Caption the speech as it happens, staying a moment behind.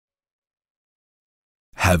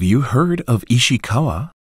Have you heard of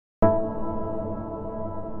Ishikawa?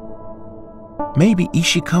 Maybe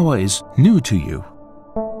Ishikawa is new to you.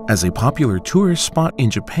 As a popular tourist spot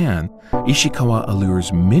in Japan, Ishikawa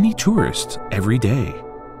allures many tourists every day.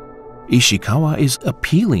 Ishikawa is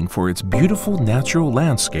appealing for its beautiful natural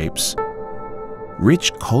landscapes,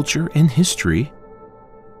 rich culture and history,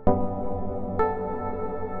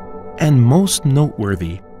 and most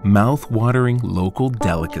noteworthy, mouth-watering local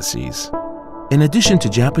delicacies. In addition to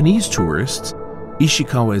Japanese tourists,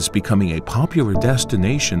 Ishikawa is becoming a popular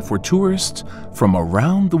destination for tourists from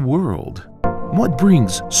around the world. What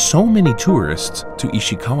brings so many tourists to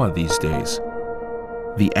Ishikawa these days?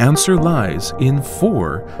 The answer lies in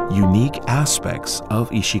 4 unique aspects of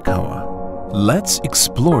Ishikawa. Let's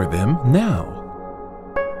explore them now.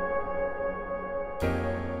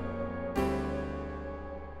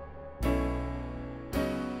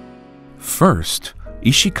 First,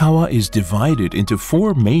 Ishikawa is divided into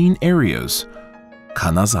 4 main areas: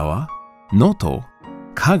 Kanazawa, Noto,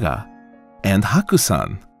 Kaga, and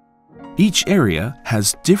Hakusan. Each area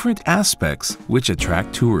has different aspects which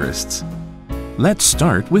attract tourists. Let's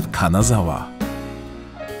start with Kanazawa.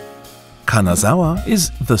 Kanazawa is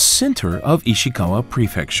the center of Ishikawa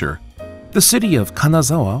Prefecture. The city of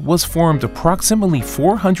Kanazawa was formed approximately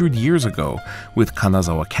 400 years ago, with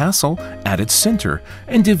Kanazawa Castle at its center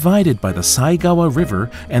and divided by the Saigawa River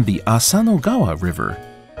and the Asanogawa River.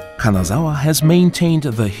 Kanazawa has maintained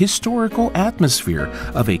the historical atmosphere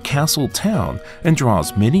of a castle town and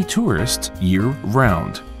draws many tourists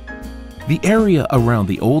year-round. The area around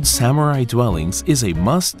the old samurai dwellings is a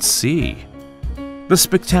must-see. The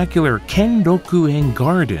spectacular Kenrokuen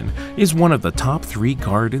Garden is one of the top 3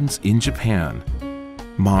 gardens in Japan.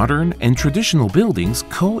 Modern and traditional buildings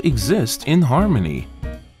coexist in harmony.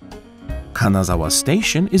 Kanazawa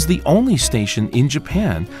Station is the only station in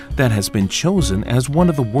Japan that has been chosen as one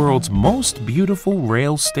of the world's most beautiful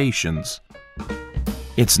rail stations.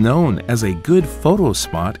 It's known as a good photo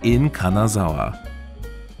spot in Kanazawa.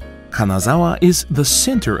 Kanazawa is the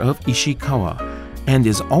center of Ishikawa and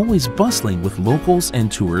is always bustling with locals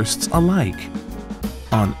and tourists alike.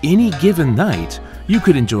 On any given night, you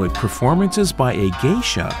could enjoy performances by a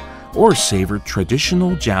geisha or savor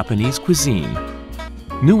traditional Japanese cuisine.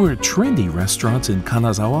 Newer trendy restaurants in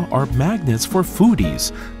Kanazawa are magnets for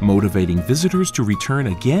foodies, motivating visitors to return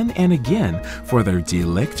again and again for their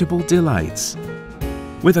delectable delights.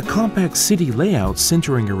 With a compact city layout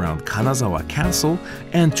centering around Kanazawa Castle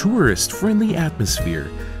and tourist-friendly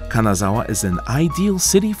atmosphere, Kanazawa is an ideal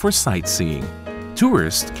city for sightseeing.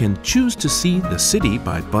 Tourists can choose to see the city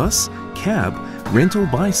by bus, cab, rental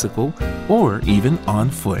bicycle, or even on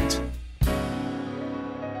foot.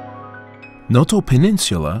 Noto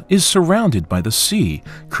Peninsula is surrounded by the sea,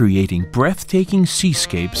 creating breathtaking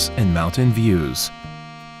seascapes and mountain views.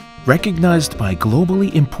 Recognized by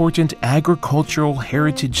globally important agricultural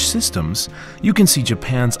heritage systems, you can see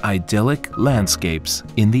Japan's idyllic landscapes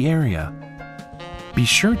in the area. Be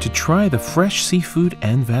sure to try the fresh seafood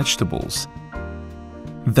and vegetables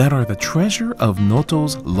that are the treasure of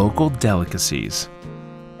Noto's local delicacies.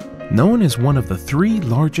 Known as one of the 3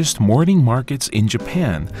 largest morning markets in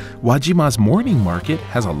Japan, Wajima's morning market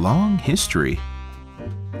has a long history.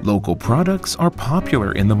 Local products are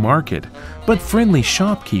popular in the market, but friendly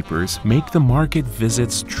shopkeepers make the market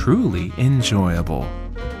visits truly enjoyable.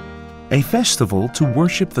 A festival to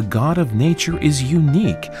worship the god of nature is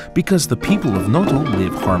unique because the people of Noto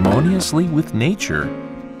live harmoniously with nature.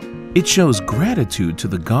 It shows gratitude to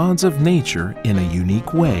the gods of nature in a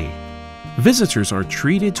unique way. Visitors are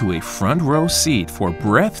treated to a front row seat for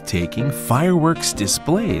breathtaking fireworks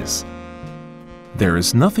displays. There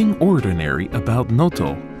is nothing ordinary about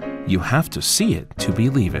Noto. You have to see it to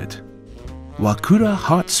believe it. Wakura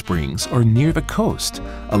hot springs are near the coast,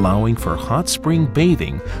 allowing for hot spring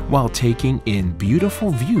bathing while taking in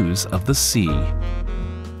beautiful views of the sea.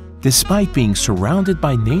 Despite being surrounded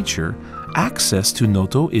by nature, access to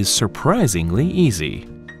Noto is surprisingly easy.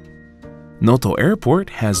 Noto Airport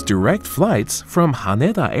has direct flights from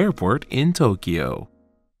Haneda Airport in Tokyo.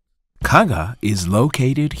 Kaga is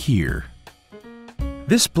located here.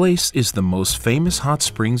 This place is the most famous hot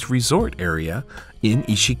springs resort area in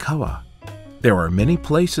Ishikawa. There are many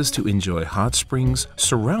places to enjoy hot springs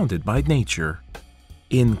surrounded by nature.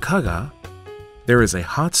 In Kaga, there is a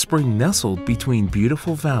hot spring nestled between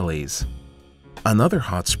beautiful valleys. Another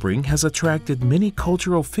hot spring has attracted many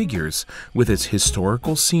cultural figures with its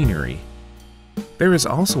historical scenery. There is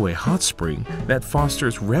also a hot spring that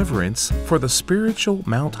fosters reverence for the spiritual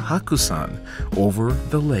Mount Hakusan over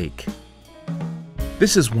the lake.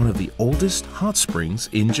 This is one of the oldest hot springs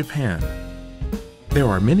in Japan. There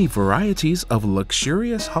are many varieties of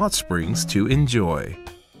luxurious hot springs to enjoy.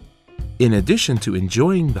 In addition to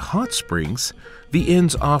enjoying the hot springs, the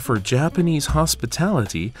inns offer Japanese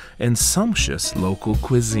hospitality and sumptuous local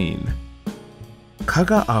cuisine.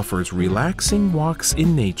 Kaga offers relaxing walks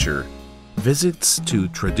in nature, visits to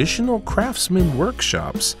traditional craftsman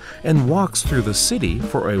workshops, and walks through the city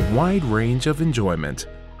for a wide range of enjoyment.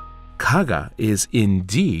 Kaga is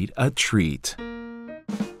indeed a treat.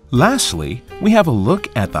 Lastly, we have a look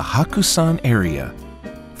at the Hakusan area.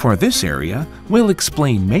 For this area, we'll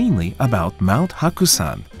explain mainly about Mount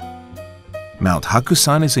Hakusan. Mount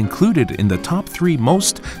Hakusan is included in the top 3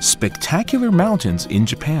 most spectacular mountains in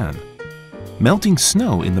Japan. Melting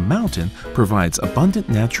snow in the mountain provides abundant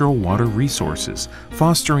natural water resources,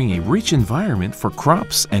 fostering a rich environment for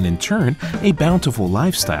crops and in turn, a bountiful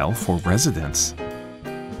lifestyle for residents.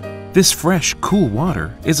 This fresh, cool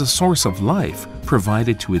water is a source of life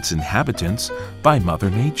provided to its inhabitants by Mother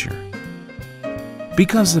Nature.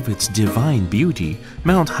 Because of its divine beauty,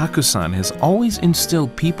 Mount Hakusan has always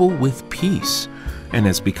instilled people with peace and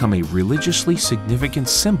has become a religiously significant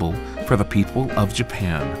symbol for the people of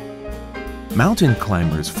Japan. Mountain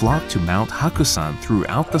climbers flock to Mount Hakusan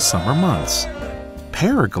throughout the summer months.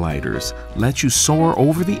 Paragliders let you soar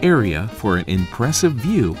over the area for an impressive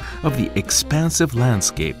view of the expansive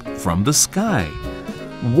landscape from the sky.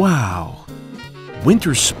 Wow!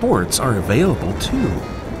 Winter sports are available too.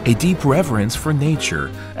 A deep reverence for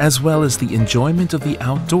nature, as well as the enjoyment of the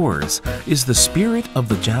outdoors, is the spirit of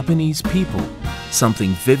the Japanese people,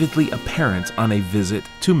 something vividly apparent on a visit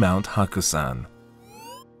to Mount Hakusan.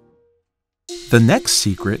 The next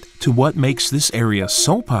secret to what makes this area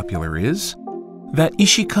so popular is that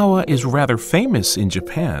Ishikawa is rather famous in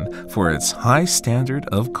Japan for its high standard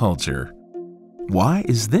of culture. Why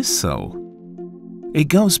is this so? It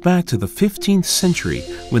goes back to the 15th century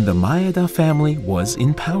when the Maeda family was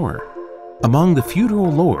in power. Among the feudal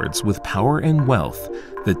lords with power and wealth,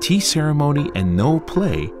 the tea ceremony and no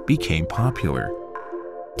play became popular.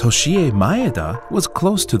 Toshie Maeda was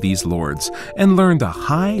close to these lords and learned a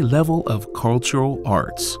high level of cultural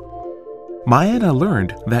arts. Maeda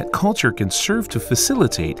learned that culture can serve to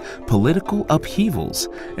facilitate political upheavals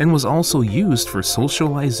and was also used for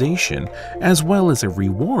socialization as well as a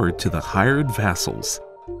reward to the hired vassals.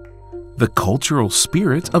 The cultural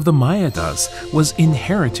spirit of the Maedas was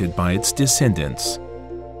inherited by its descendants.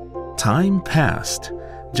 Time passed.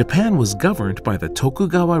 Japan was governed by the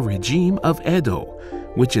Tokugawa regime of Edo,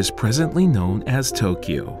 which is presently known as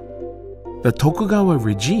Tokyo. The Tokugawa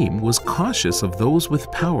regime was cautious of those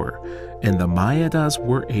with power, and the Maedas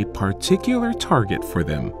were a particular target for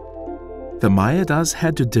them. The Maedas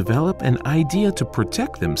had to develop an idea to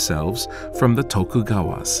protect themselves from the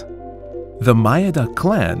Tokugawas. The Maeda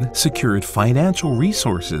clan secured financial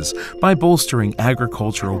resources by bolstering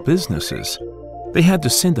agricultural businesses. They had to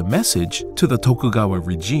send a message to the Tokugawa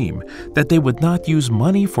regime that they would not use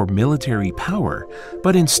money for military power,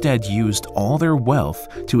 but instead used all their wealth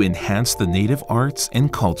to enhance the native arts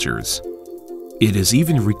and cultures. It is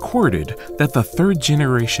even recorded that the third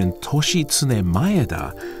generation Toshitsune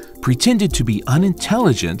Maeda pretended to be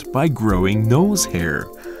unintelligent by growing nose hair.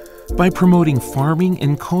 By promoting farming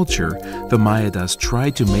and culture, the Maedas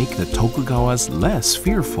tried to make the Tokugawas less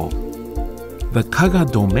fearful. The Kaga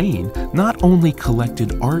domain not only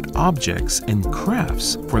collected art objects and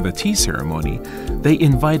crafts for the tea ceremony, they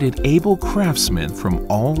invited able craftsmen from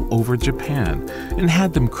all over Japan and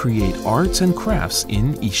had them create arts and crafts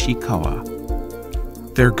in Ishikawa.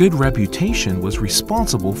 Their good reputation was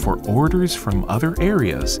responsible for orders from other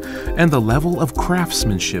areas, and the level of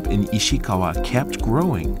craftsmanship in Ishikawa kept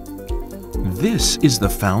growing. This is the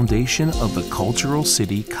foundation of the cultural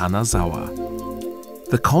city Kanazawa.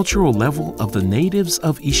 The cultural level of the natives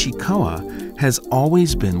of Ishikawa has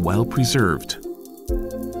always been well preserved.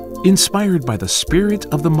 Inspired by the spirit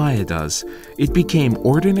of the Maedas, it became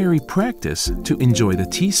ordinary practice to enjoy the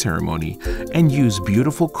tea ceremony and use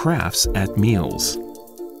beautiful crafts at meals.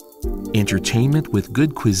 Entertainment with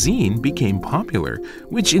good cuisine became popular,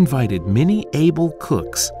 which invited many able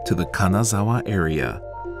cooks to the Kanazawa area.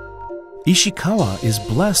 Ishikawa is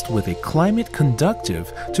blessed with a climate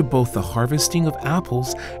conducive to both the harvesting of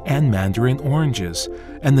apples and mandarin oranges,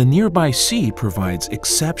 and the nearby sea provides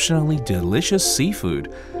exceptionally delicious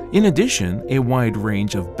seafood. In addition, a wide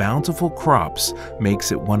range of bountiful crops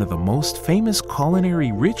makes it one of the most famous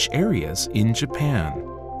culinary-rich areas in Japan.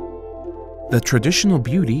 The traditional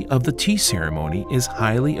beauty of the tea ceremony is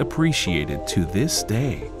highly appreciated to this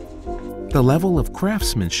day. The level of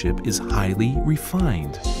craftsmanship is highly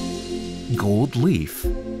refined. Gold leaf,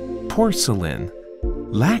 porcelain,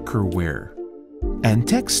 lacquerware, and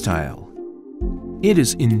textile. It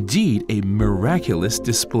is indeed a miraculous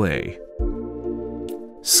display.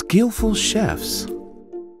 Skillful chefs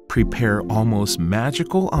prepare almost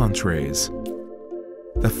magical entrees.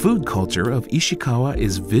 The food culture of Ishikawa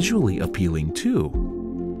is visually appealing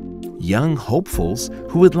too. Young hopefuls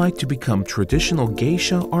who would like to become traditional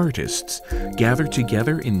geisha artists gather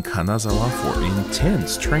together in Kanazawa for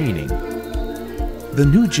intense training. The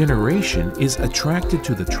new generation is attracted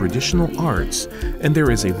to the traditional arts, and there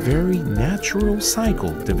is a very natural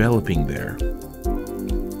cycle developing there.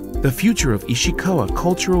 The future of Ishikawa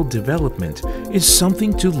cultural development is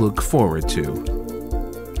something to look forward to.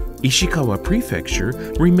 Ishikawa Prefecture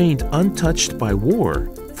remained untouched by war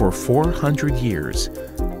for 400 years,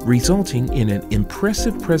 resulting in an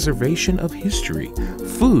impressive preservation of history,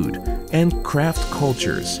 food, and craft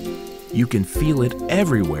cultures. You can feel it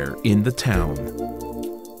everywhere in the town.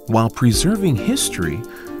 While preserving history,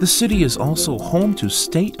 the city is also home to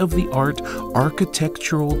state-of-the-art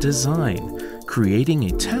architectural design, creating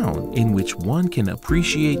a town in which one can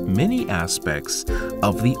appreciate many aspects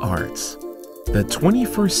of the arts. The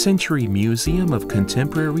 21st Century Museum of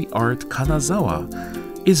Contemporary Art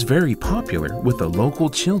Kanazawa is very popular with the local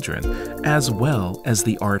children as well as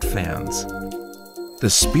the art fans. The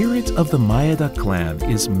spirit of the Maeda clan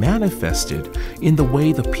is manifested in the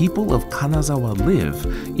way the people of Kanazawa live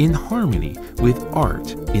in harmony with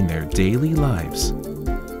art in their daily lives.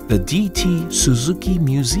 The D.T. Suzuki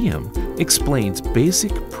Museum explains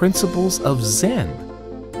basic principles of Zen.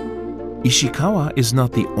 Ishikawa is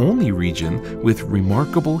not the only region with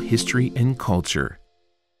remarkable history and culture.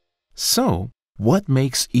 So, what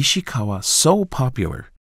makes Ishikawa so popular?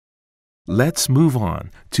 Let's move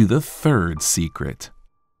on to the third secret.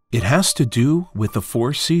 It has to do with the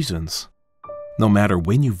 4 seasons. No matter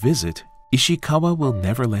when you visit, Ishikawa will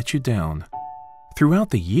never let you down.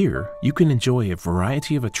 Throughout the year, you can enjoy a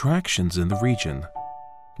variety of attractions in the region.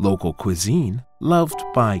 Local cuisine, loved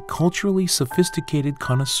by culturally sophisticated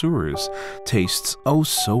connoisseurs, tastes oh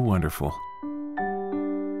so wonderful.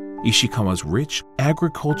 Ishikawa's rich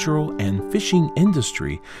agricultural and fishing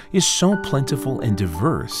industry is so plentiful and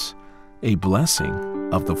diverse, a blessing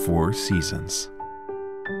of the 4 seasons.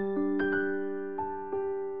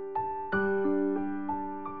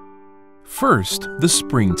 First, the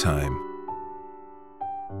springtime.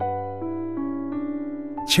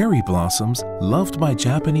 Cherry blossoms, loved by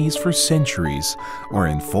Japanese for centuries, are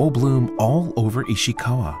in full bloom all over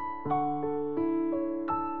Ishikawa.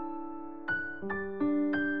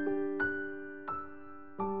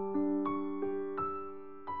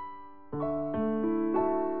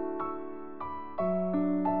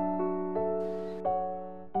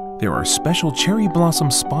 There are special cherry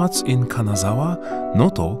blossom spots in Kanazawa,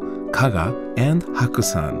 Noto, Kaga, and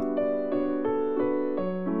Hakusan.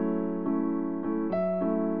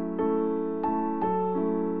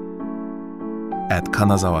 At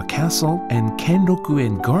Kanazawa Castle and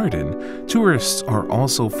Kenrokuen Garden, tourists are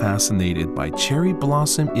also fascinated by cherry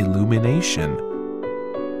blossom illumination.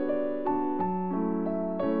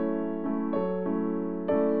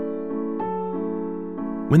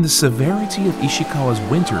 When the severity of Ishikawa's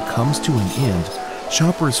winter comes to an end,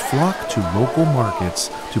 shoppers flock to local markets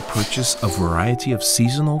to purchase a variety of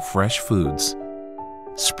seasonal fresh foods.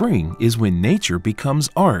 Spring is when nature becomes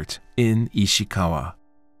art in Ishikawa.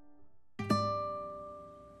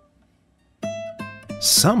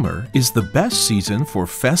 Summer is the best season for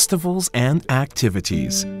festivals and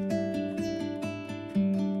activities.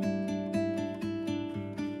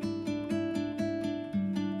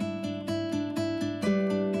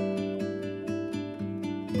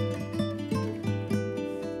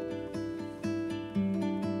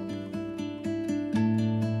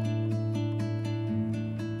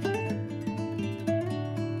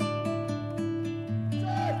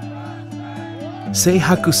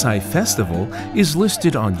 Seihakusai Festival is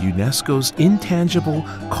listed on UNESCO's Intangible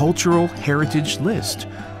Cultural Heritage List,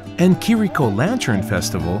 and Kiriko Lantern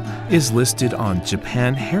Festival is listed on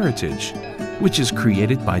Japan Heritage, which is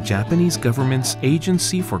created by Japanese government's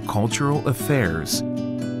Agency for Cultural Affairs.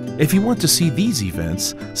 If you want to see these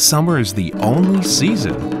events, summer is the only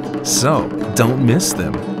season, so don't miss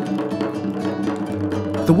them.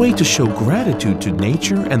 The way to show gratitude to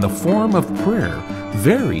nature and the form of prayer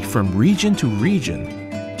vary from region to region.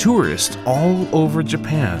 Tourists all over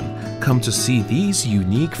Japan come to see these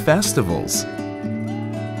unique festivals.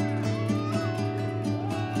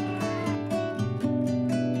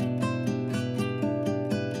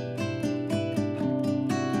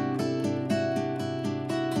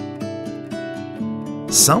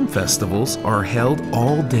 Some festivals are held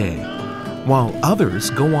all day, while others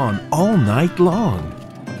go on all night long.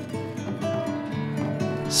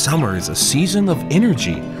 Summer is a season of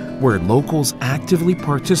energy where locals actively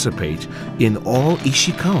participate in all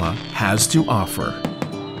Ishikawa has to offer.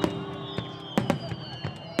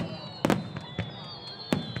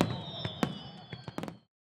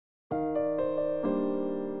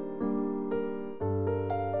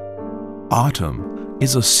 Autumn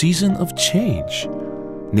is a season of change.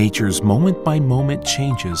 Nature's moment-by-moment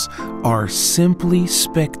changes are simply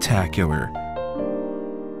spectacular.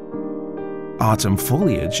 Autumn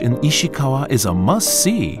foliage in Ishikawa is a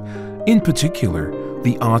must-see. In particular,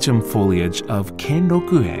 the autumn foliage of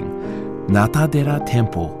Kenroku-en, Natadera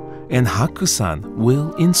Temple, and Hakusan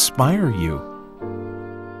will inspire you.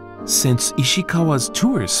 Since Ishikawa's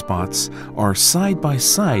tourist spots are side by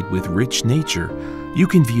side with rich nature, you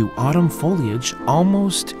can view autumn foliage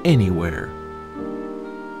almost anywhere.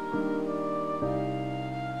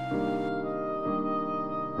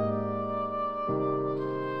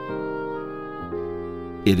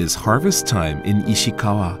 It is harvest time in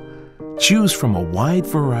Ishikawa. Choose from a wide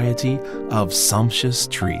variety of sumptuous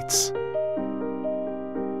treats.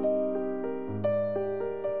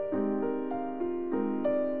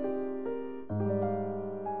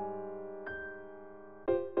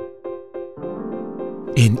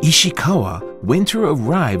 In Ishikawa, winter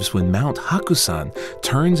arrives when Mount Hakusan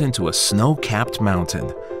turns into a snow-capped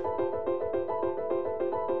mountain.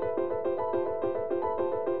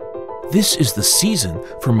 This is the season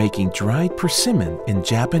for making dried persimmon in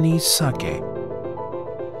Japanese sake.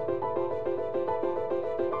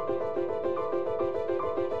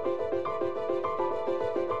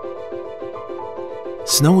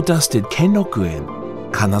 Snow-dusted Kenroku-en,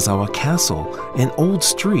 Kanazawa Castle, and old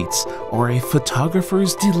streets are a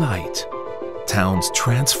photographer's delight. Towns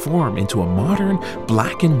transform into a modern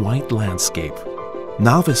black and white landscape.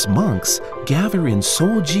 Novice monks gather in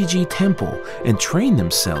Sojiji Temple and train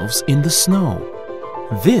themselves in the snow.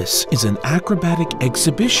 This is an acrobatic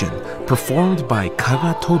exhibition performed by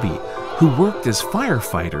Kagatobi, who worked as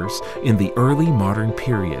firefighters in the early modern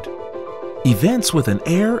period. Events with an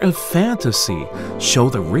air of fantasy show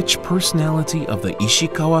the rich personality of the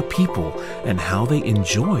Ishikawa people and how they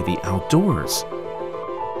enjoy the outdoors.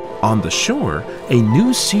 On the shore, a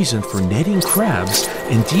new season for netting crabs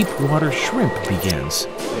and deep water shrimp begins.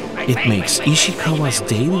 It makes Ishikawa's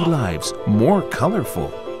daily lives more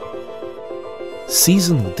colorful.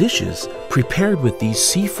 Seasonal dishes prepared with these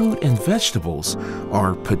seafood and vegetables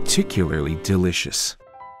are particularly delicious.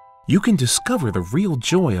 You can discover the real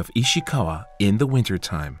joy of Ishikawa in the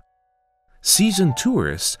wintertime. Season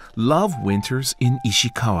tourists love winters in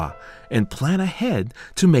Ishikawa and plan ahead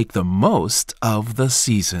to make the most of the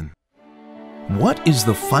season. What is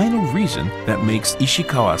the final reason that makes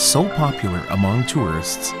Ishikawa so popular among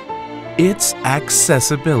tourists? It's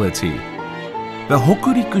accessibility. The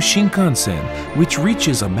Hokuriku Shinkansen, which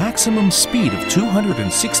reaches a maximum speed of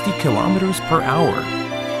 260 kilometers per hour.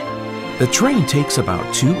 The train takes about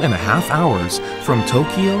 2.5 hours from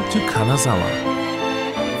Tokyo to Kanazawa.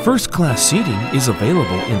 First-class seating is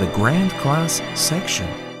available in the Grand Class section.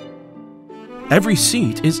 Every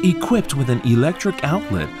seat is equipped with an electric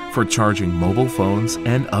outlet for charging mobile phones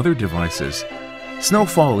and other devices.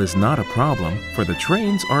 Snowfall is not a problem, for the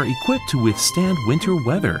trains are equipped to withstand winter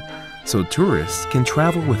weather, so tourists can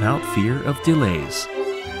travel without fear of delays.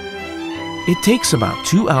 It takes about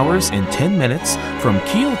 2 hours and 10 minutes from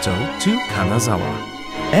Kyoto to Kanazawa.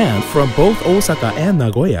 And from both Osaka and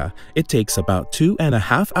Nagoya, it takes about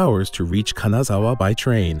 2.5 hours to reach Kanazawa by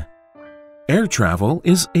train. Air travel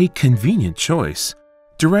is a convenient choice.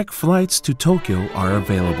 Direct flights to Tokyo are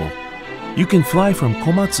available. You can fly from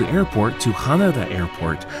Komatsu Airport to Haneda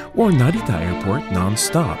Airport or Narita Airport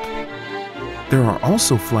non-stop. There are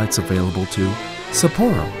also flights available to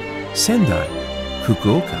Sapporo, Sendai,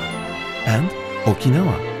 Fukuoka, and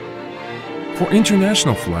Okinawa. For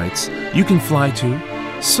international flights, you can fly to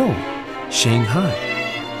Seoul, Shanghai,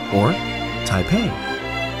 or Taipei.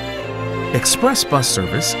 Express bus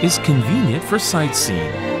service is convenient for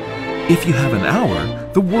sightseeing. If you have an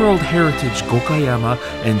hour, the World Heritage Gokayama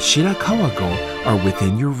and Shirakawa-go are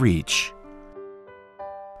within your reach.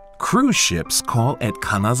 Cruise ships call at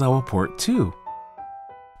Kanazawa Port too.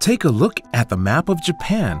 Take a look at the map of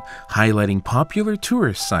Japan highlighting popular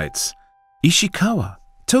tourist sites: Ishikawa,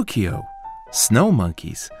 Tokyo, Snow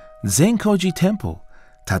Monkeys, Zenkoji Temple,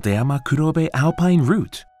 Tateyama Kurobe Alpine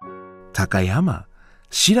Route, Takayama,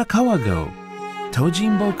 Shirakawa-go,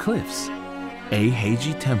 Tojinbo Cliffs,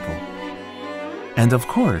 Eiheiji Temple, and of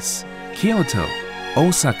course, Kyoto,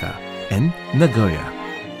 Osaka, and Nagoya.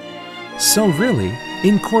 So really,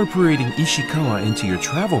 incorporating Ishikawa into your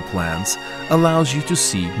travel plans allows you to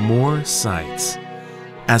see more sights.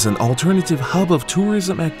 As an alternative hub of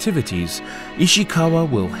tourism activities, Ishikawa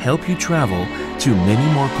will help you travel to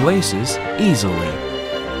many more places easily.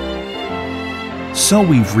 So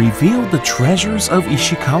we've revealed the treasures of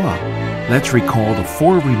Ishikawa. Let's recall the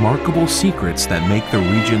 4 remarkable secrets that make the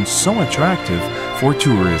region so attractive for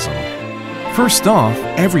tourism. First off,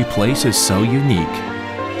 every place is so unique.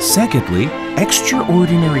 Secondly,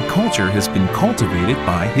 extraordinary culture has been cultivated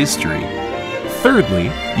by history. Thirdly,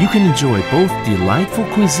 you can enjoy both delightful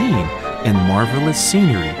cuisine and marvelous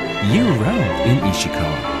scenery year-round in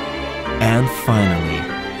Ishikawa. And finally,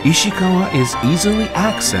 Ishikawa is easily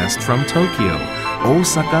accessed from Tokyo,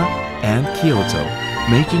 Osaka, and Kyoto,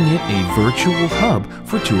 making it a virtual hub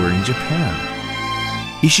for touring Japan.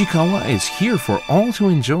 Ishikawa is here for all to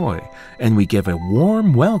enjoy, and we give a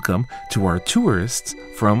warm welcome to our tourists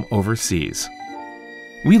from overseas.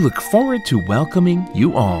 We look forward to welcoming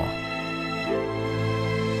you all.